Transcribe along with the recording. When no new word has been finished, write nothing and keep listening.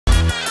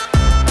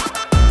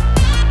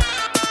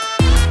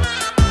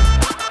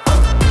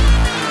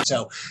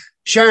So,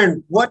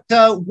 Sharon, what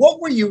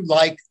were you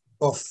like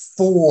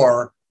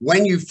before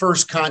when you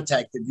first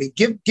contacted me?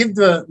 Give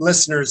the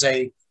listeners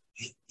a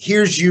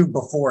here's you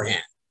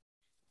beforehand.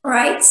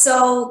 Right.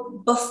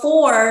 So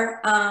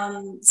before,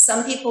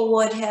 some people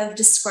would have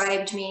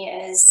described me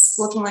as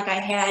looking like I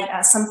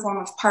had some form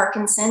of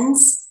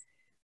Parkinson's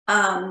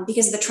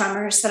because of the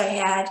tremors that I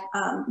had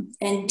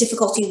and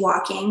difficulty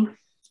walking.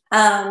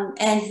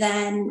 And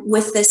then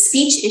with the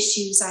speech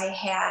issues I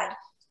had,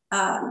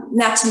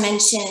 not to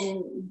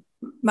mention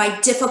my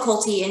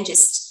difficulty in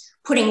just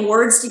putting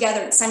words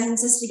together and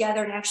sentences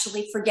together and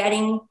actually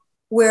forgetting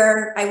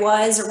where I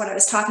was or what I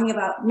was talking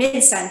about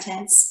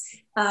mid-sentence.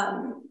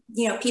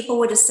 People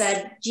would have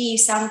said, gee, you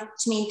sound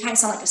to me, you kind of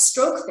sound like a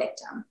stroke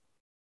victim.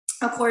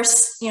 Of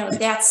course,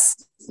 that's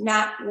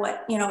not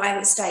what, I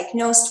was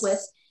diagnosed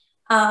with.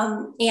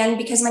 And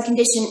because my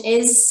condition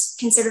is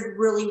considered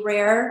really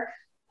rare,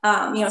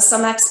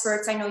 some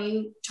experts I know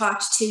you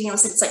talked to,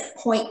 said it's like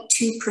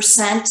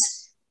 0.2%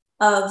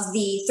 of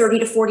the 30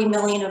 to 40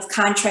 million of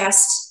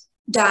contrast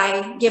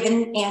dye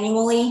given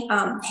annually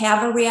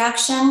have a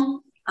reaction.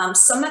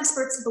 Some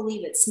experts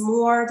believe it's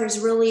more. There's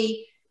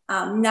really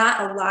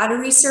not a lot of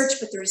research,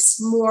 but there's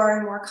more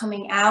and more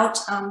coming out.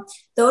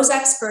 Those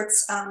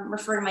experts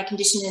refer to my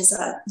condition as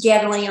a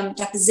gadolinium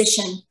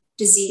deposition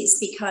disease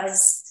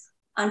because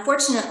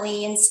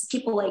unfortunately, in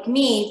people like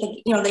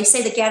me, they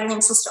say the gadolinium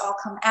is supposed to all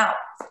come out,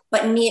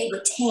 but in me it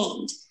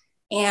retained.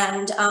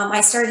 And I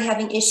started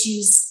having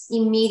issues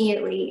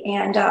immediately,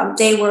 and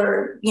they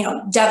were,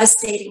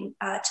 devastating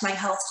to my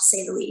health, to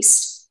say the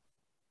least.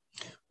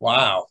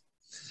 Wow.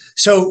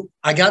 So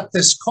I got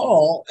this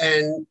call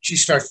and she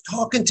starts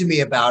talking to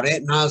me about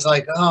it. And I was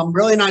like, oh, I'm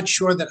really not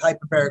sure that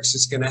hyperbarics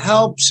is going to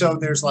help. So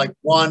there's like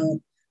one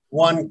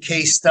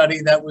case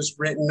study that was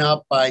written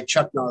up by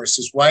Chuck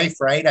Norris's wife,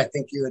 right? I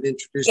think you had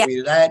introduced me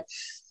to that.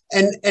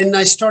 And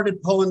I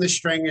started pulling the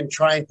string and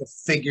trying to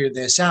figure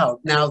this out.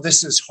 Now,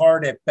 this is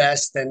hard at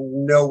best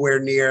and nowhere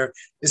near,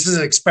 this is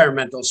an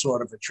experimental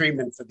sort of a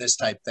treatment for this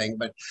type thing.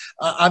 But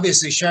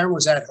obviously Sharon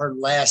was at her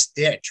last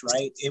ditch,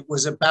 right? It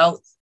was about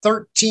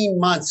 13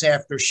 months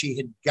after she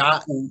had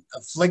gotten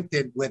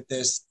afflicted with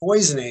this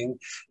poisoning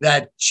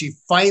that she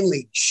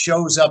finally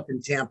shows up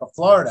in Tampa,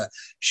 Florida.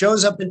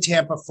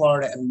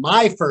 And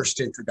my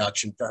first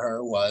introduction to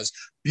her was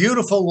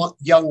beautiful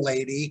young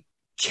lady,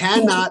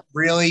 cannot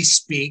really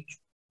speak.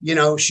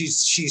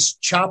 She's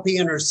choppy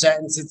in her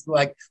sentence. It's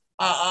like,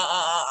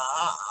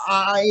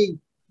 I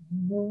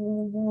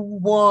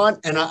want,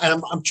 and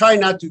I'm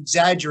trying not to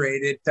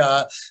exaggerate it,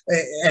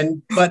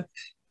 but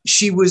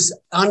she was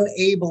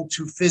unable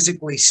to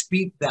physically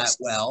speak that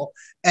well,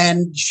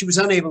 and she was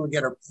unable to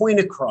get her point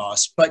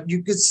across, but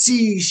you could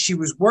see she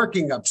was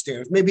working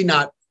upstairs, maybe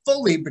not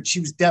fully, but she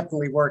was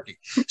definitely working.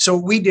 So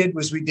what we did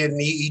was we did an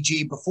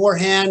EEG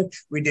beforehand,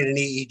 we did an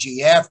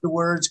EEG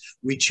afterwards,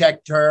 we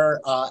checked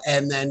her,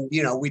 and then,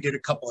 we did a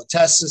couple of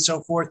tests and so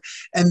forth.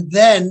 And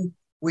then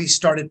we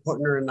started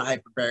putting her in the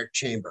hyperbaric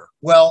chamber.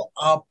 Well,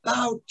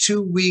 about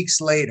 2 weeks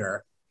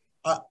later,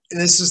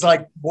 this is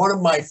like one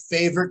of my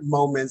favorite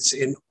moments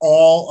in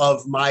all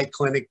of my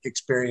clinic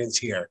experience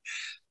here.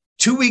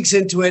 2 weeks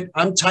into it,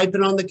 I'm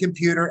typing on the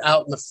computer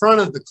out in the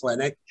front of the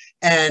clinic,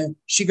 and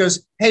she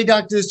goes, "Hey,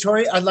 Dr.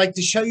 Tori, I'd like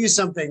to show you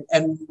something."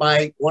 And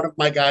one of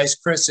my guys,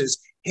 Chris, is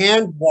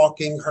hand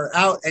walking her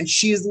out, and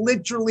she is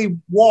literally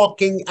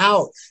walking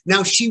out.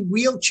 Now, she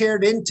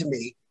wheelchaired into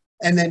me,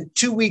 and then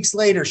 2 weeks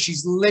later,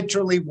 she's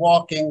literally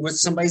walking with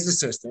somebody's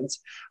assistance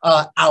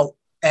out.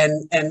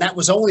 And that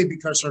was only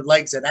because her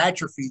legs had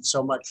atrophied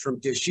so much from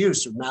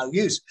disuse or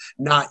maluse,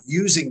 not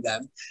using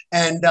them.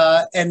 And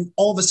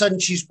all of a sudden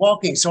she's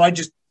walking. So I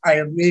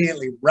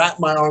immediately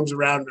wrapped my arms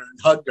around her and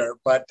hugged her.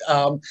 But,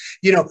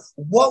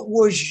 what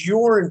was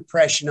your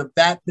impression of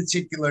that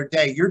particular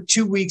day? You're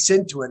 2 weeks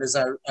into it, as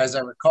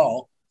I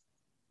recall.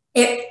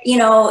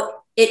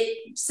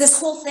 This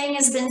whole thing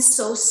has been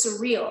so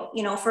surreal.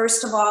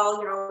 First of all,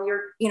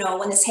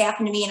 when this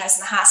happened to me and I was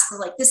in the hospital,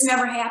 like, this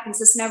never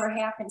happens.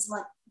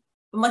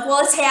 I'm like,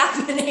 well, it's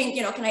happening,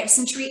 can I have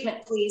some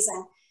treatment, please?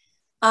 And,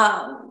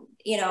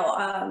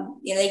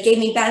 they gave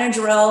me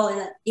Benadryl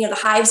and, the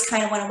hives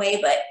kind of went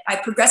away, but I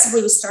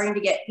progressively was starting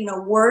to get,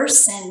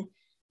 worse. And,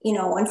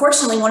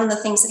 unfortunately, one of the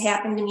things that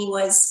happened to me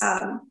was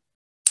I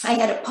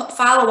had a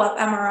follow-up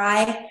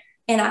MRI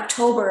in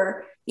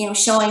October,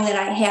 showing that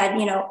I had,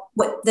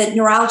 what the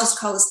neurologist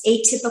calls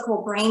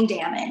atypical brain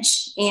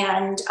damage,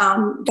 and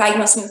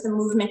diagnosed me with a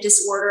movement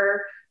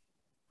disorder,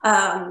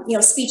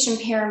 speech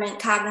impairment,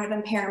 cognitive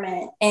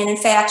impairment. And in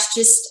fact,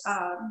 this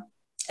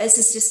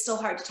is just so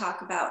hard to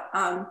talk about.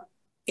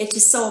 It's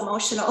just so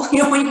emotional,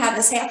 when you have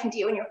this happen to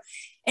you, and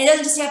it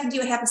doesn't just happen to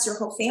you, it happens to your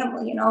whole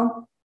family,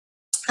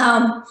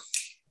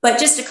 But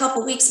just a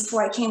couple of weeks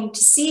before I came to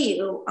see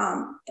you,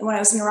 when I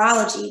was in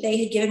neurology,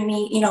 they had given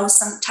me,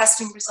 some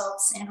testing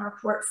results and a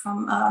report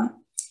from,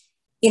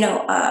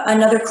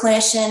 another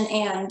clinician.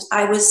 And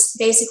I was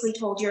basically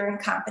told, you're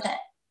incompetent.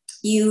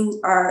 You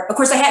are, of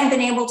course, I hadn't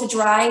been able to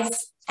drive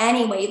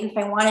anyway, even if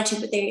I wanted to,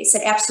 but they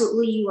said,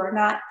 absolutely, you are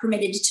not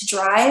permitted to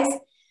drive.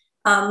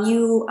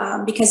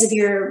 Because of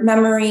your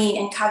memory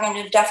and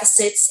cognitive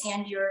deficits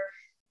and your,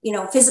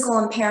 physical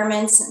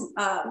impairments, and,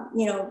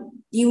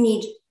 you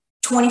need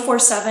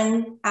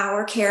 24/7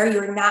 hour care.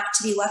 You're not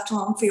to be left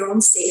alone for your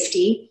own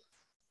safety.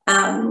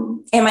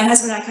 And my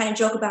husband and I kind of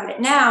joke about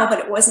it now, but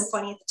it wasn't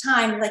funny at the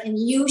time. Like, and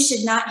you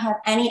should not have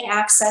any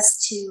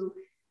access to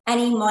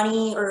any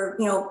money or,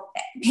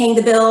 paying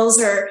the bills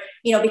or,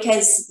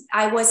 because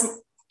I wasn't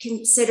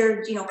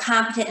considered,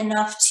 competent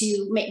enough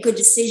to make good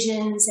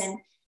decisions and,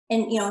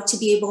 to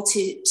be able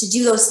to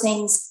do those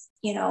things,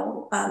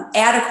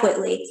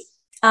 adequately.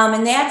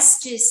 And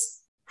that's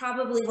just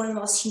probably one of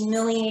the most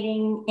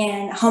humiliating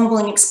and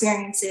humbling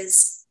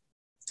experiences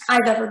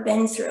I've ever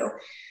been through.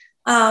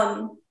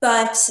 So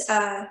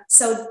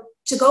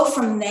to go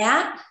from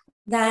that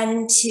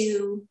then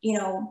to,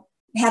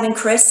 having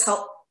Chris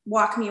help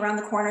walk me around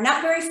the corner,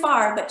 not very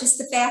far, but just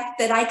the fact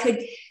that I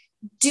could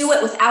do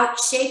it without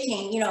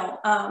shaking,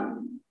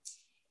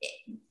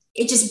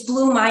 it just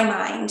blew my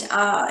mind.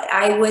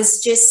 I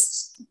was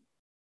just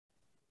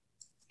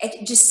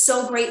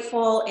so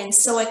grateful and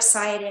so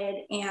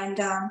excited, and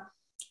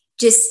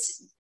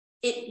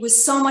it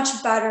was so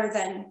much better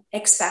than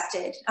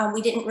expected.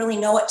 We didn't really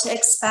know what to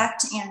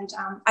expect, and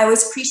I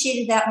always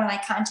appreciated that when I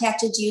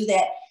contacted you,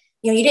 that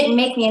you didn't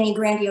make me any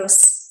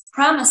grandiose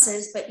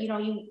promises, but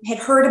you had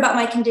heard about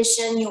my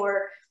condition. You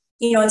were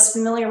as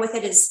familiar with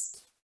it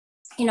as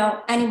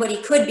anybody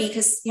could be,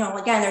 because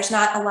again, there's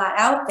not a lot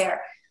out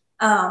there.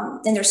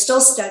 And they're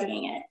still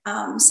studying it.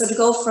 So to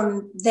go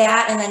from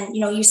that and then,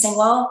 you saying,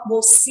 well,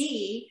 we'll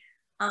see,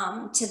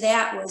 to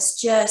that was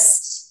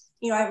just,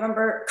 I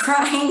remember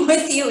crying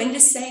with you and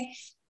just saying,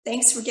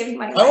 thanks for giving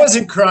my life. I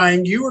wasn't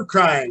crying. You were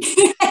crying.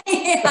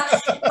 Yeah,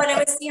 but it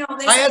was,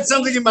 I had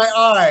something in my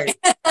eye.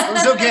 It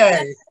was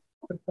okay.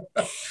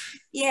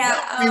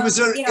 Yeah. It was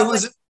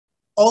an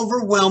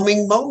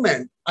overwhelming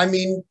moment. I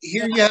mean,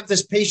 here you have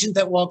this patient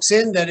that walks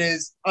in that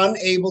is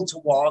unable to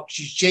walk.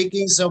 She's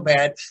shaking so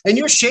bad, and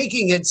your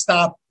shaking had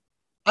stopped.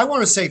 I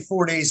want to say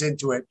 4 days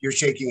into it, your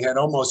shaking had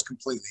almost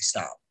completely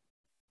stopped.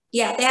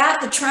 Yeah,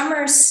 the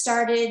tremors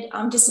started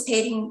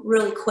dissipating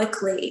really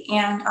quickly.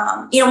 And,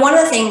 one of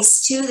the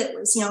things too that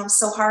was,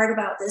 so hard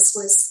about this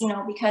was,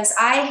 because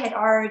I had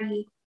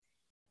already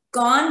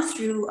gone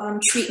through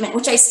treatment,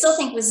 which I still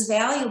think was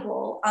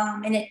valuable,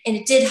 and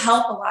it did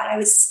help a lot. I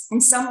was in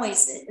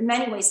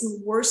many ways,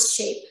 in worse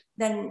shape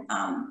than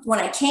when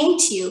I came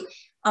to you.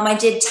 I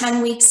did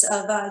 10 weeks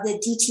of the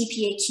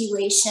DTPA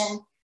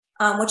chelation,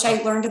 which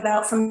I learned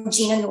about from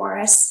Gina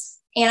Norris,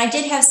 and I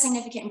did have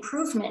significant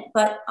improvement,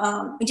 but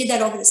we did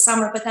that over the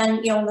summer. But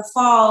then, in the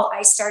fall,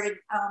 I started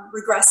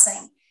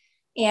regressing,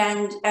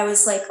 and I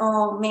was like,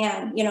 oh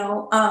man,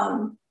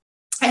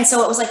 and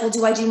so it was like, well,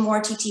 do I do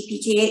more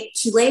TTP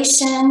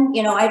chelation?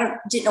 I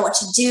didn't know what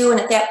to do. And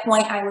at that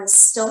point, I was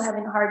still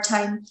having a hard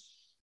time,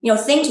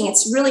 thinking.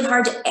 It's really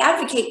hard to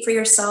advocate for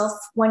yourself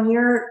when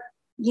you're,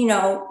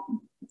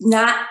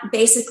 not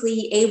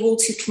basically able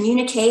to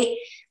communicate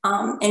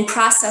and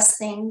process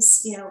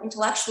things,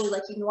 intellectually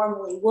like you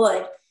normally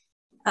would.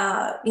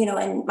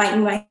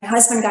 And my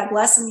husband, God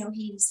bless him,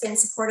 he's been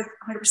supportive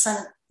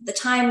 100% of the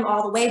time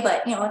all the way,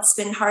 but, it's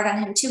been hard on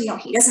him too.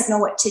 He doesn't know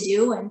what to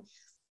do. And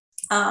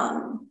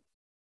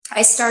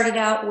I started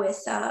out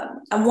with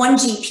one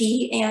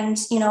GP, and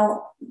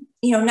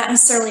not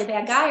necessarily a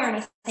bad guy or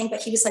anything,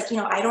 but he was like,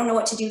 I don't know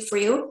what to do for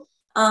you.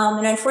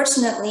 And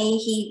unfortunately,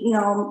 he,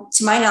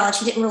 to my knowledge,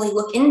 he didn't really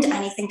look into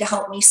anything to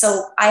help me.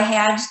 So I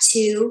had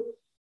to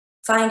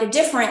find a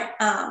different,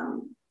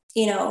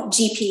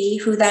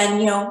 GP who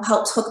then,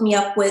 helped hook me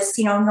up with,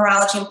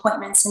 neurology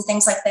appointments and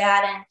things like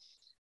that.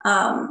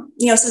 And,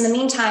 so in the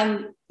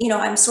meantime,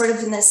 I'm sort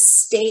of in this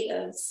state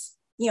of,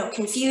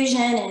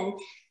 confusion, and,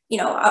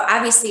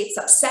 obviously it's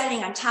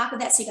upsetting on top of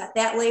that. So you got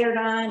that layered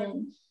on,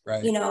 and,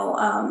 right. And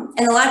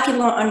a lot of people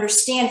don't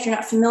understand, if you're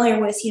not familiar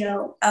with,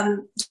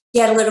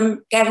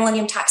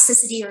 gadolinium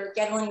toxicity or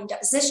gadolinium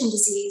deposition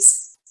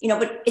disease,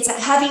 but it's a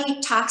heavy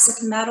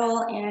toxic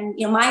metal. And,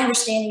 my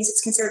understanding is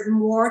it's considered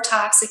more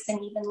toxic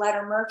than even lead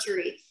or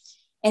mercury.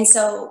 And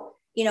so,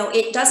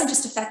 it doesn't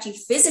just affect you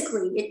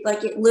physically,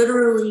 it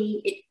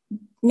literally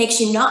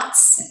makes you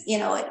nuts.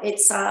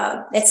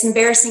 It's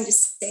embarrassing to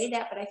say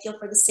that, but I feel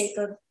for the sake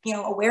of,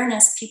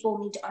 awareness, people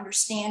need to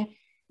understand,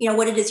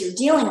 what it is you're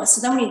dealing with.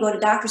 So then when you go to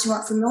doctors who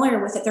aren't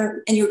familiar with it,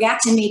 and your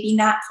reaction may be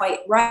not quite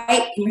right,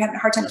 and you're having a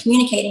hard time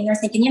communicating, they're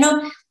thinking,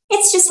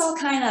 it's just all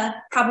kind of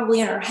probably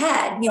in her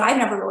head. I've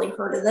never really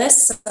heard of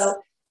this.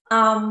 So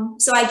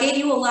I gave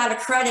you a lot of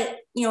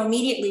credit,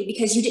 immediately,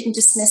 because you didn't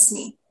dismiss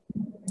me.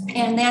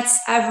 And that's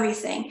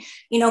everything,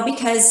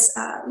 because,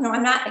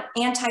 I'm not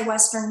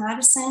anti-Western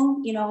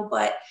medicine,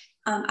 but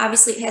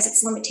obviously it has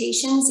its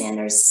limitations, and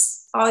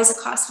there's always a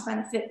cost to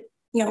benefit,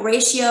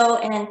 ratio.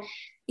 And,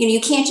 you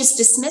can't just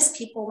dismiss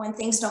people when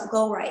things don't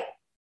go right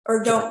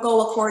or don't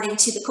go according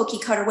to the cookie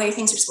cutter way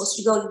things are supposed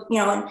to go,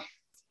 and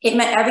it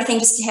meant everything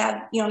just to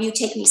have, you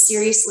take me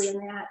seriously in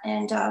that.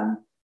 And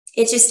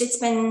it's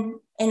been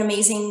an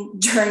amazing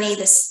journey,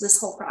 this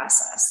whole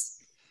process.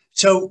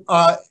 So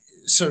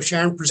so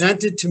Sharon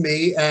presented to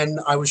me, and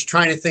I was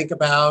trying to think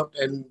about,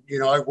 and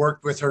I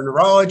worked with her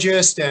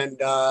neurologist, and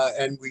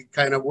we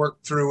kind of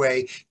worked through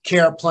a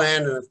care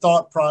plan and a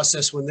thought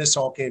process when this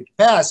all came to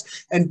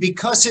pass. And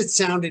because it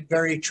sounded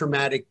very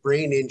traumatic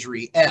brain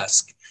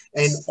injury-esque,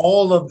 and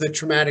all of the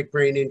traumatic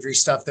brain injury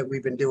stuff that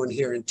we've been doing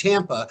here in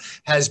Tampa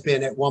has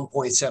been at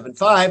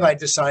 1.75. I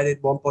decided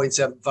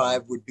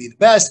 1.75 would be the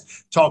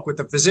best. Talked with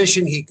the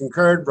physician. He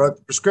concurred, wrote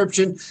the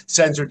prescription,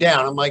 sends her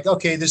down. I'm like,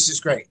 okay, this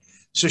is great.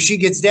 So she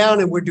gets down,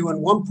 and we're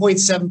doing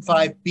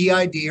 1.75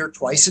 BID or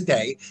twice a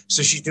day.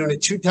 So she's doing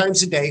it 2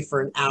 times a day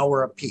for an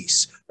hour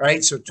apiece,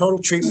 right? So total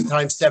treatment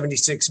time,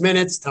 76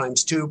 minutes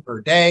times 2 per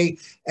day.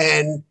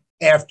 And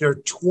after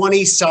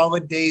 20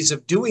 solid days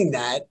of doing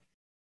that,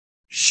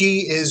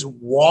 she is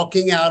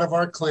walking out of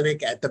our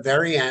clinic at the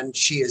very end.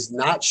 She is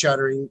not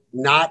shuddering,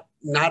 not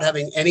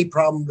having any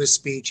problem with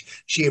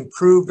speech. She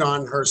improved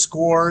on her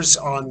scores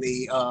on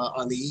the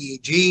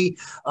EEG,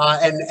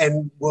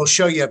 and we'll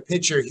show you a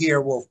picture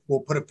here. We'll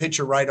put a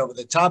picture right over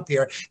the top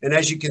here. And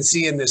as you can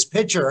see in this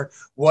picture,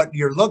 what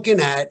you're looking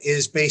at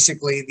is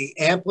basically the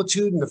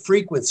amplitude and the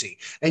frequency.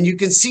 And you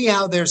can see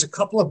how there's a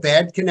couple of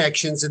bad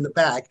connections in the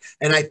back.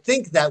 And I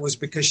think that was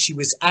because she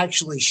was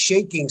actually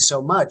shaking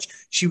so much.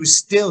 She was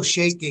still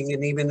shaking,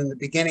 and even in the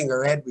beginning,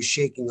 her head was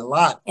shaking a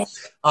lot.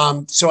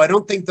 So I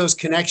don't think those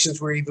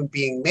connections were even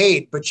being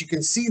made, but you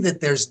can see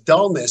that there's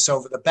dullness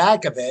over the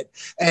back of it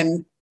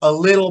and a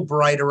little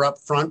brighter up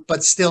front,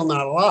 but still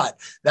not a lot.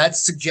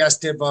 That's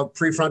suggestive of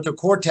prefrontal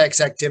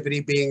cortex activity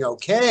being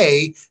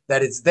okay,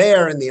 that it's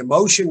there and the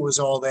emotion was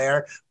all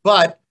there,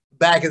 but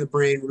back of the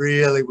brain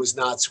really was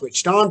not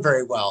switched on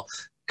very well.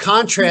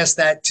 Contrast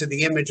that to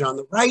the image on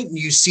the right, and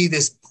you see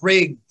this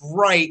big,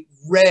 bright,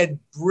 red,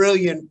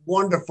 brilliant,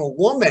 wonderful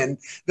woman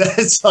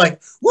that's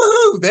like,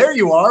 woohoo, there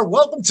you are.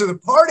 Welcome to the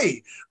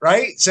party,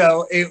 right?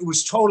 So it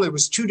was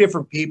 2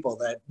 different people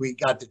that we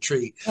got to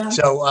treat. Yeah.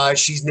 So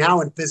she's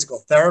now in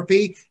physical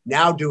therapy,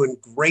 now doing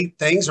great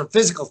things. Her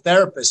physical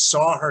therapist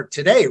saw her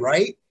today,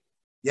 right?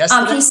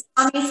 Yesterday? He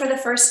saw me for the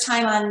first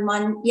time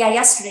on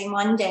yesterday,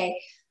 Monday.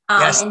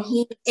 Yes. And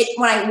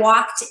when I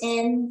walked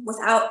in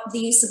without the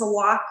use of a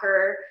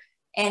walker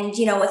and,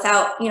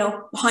 without,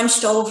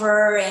 hunched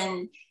over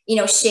and,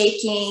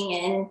 shaking,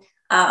 and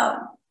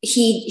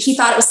he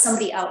thought it was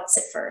somebody else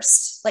at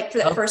first. Like for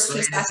the first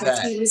few seconds,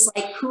 he was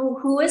like,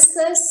 who is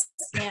this?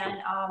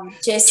 And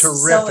just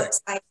terrific. So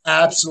excited.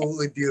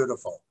 Absolutely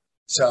beautiful.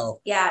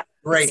 So yeah,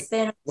 great.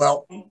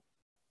 Well,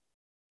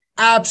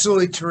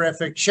 absolutely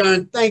terrific.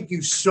 Sharon, thank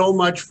you so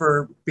much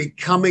for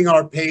becoming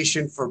our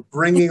patient, for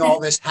bringing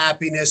all this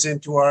happiness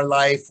into our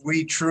life.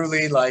 We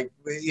truly,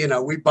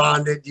 we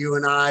bonded, you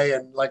and I.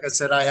 And like I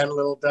said, I had a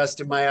little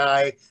dust in my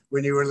eye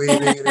when you were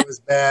leaving, and it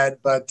was bad.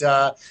 But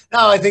no,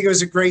 I think it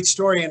was a great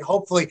story. And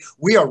hopefully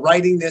we are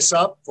writing this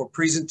up for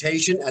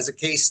presentation as a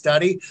case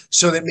study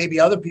so that maybe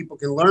other people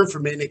can learn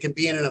from it and it can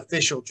be in an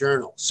official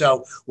journal.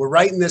 So we're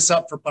writing this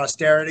up for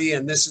posterity,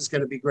 and this is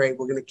going to be great.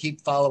 We're going to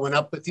keep following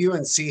up with you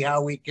and see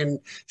how we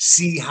can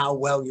see how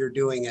well you're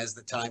doing as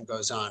the time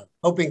goes on.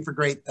 Hoping for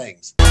great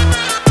things.